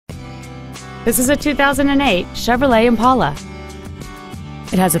This is a 2008 Chevrolet Impala.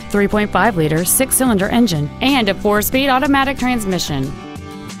 It has a 3.5-liter 6-cylinder engine and a 4-speed automatic transmission.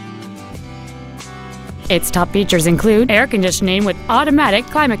 Its top features include air conditioning with automatic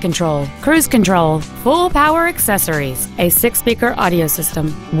climate control, cruise control, full power accessories, a 6-speaker audio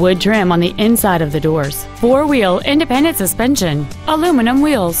system, wood trim on the inside of the doors, 4-wheel independent suspension, aluminum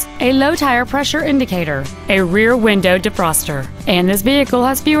wheels, a low tire pressure indicator, a rear window defroster, and this vehicle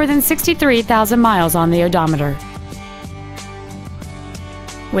has fewer than 63,000 miles on the odometer.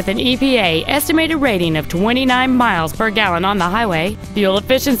 With an EPA estimated rating of 29 miles per gallon on the highway, fuel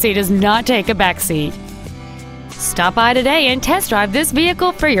efficiency does not take a backseat. Stop by today and test drive this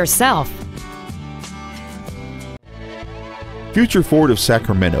vehicle for yourself. Future Ford of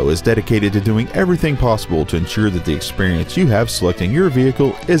Sacramento is dedicated to doing everything possible to ensure that the experience you have selecting your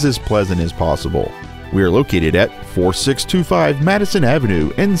vehicle is as pleasant as possible. We are located at 4625 Madison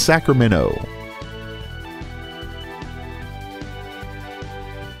Avenue in Sacramento.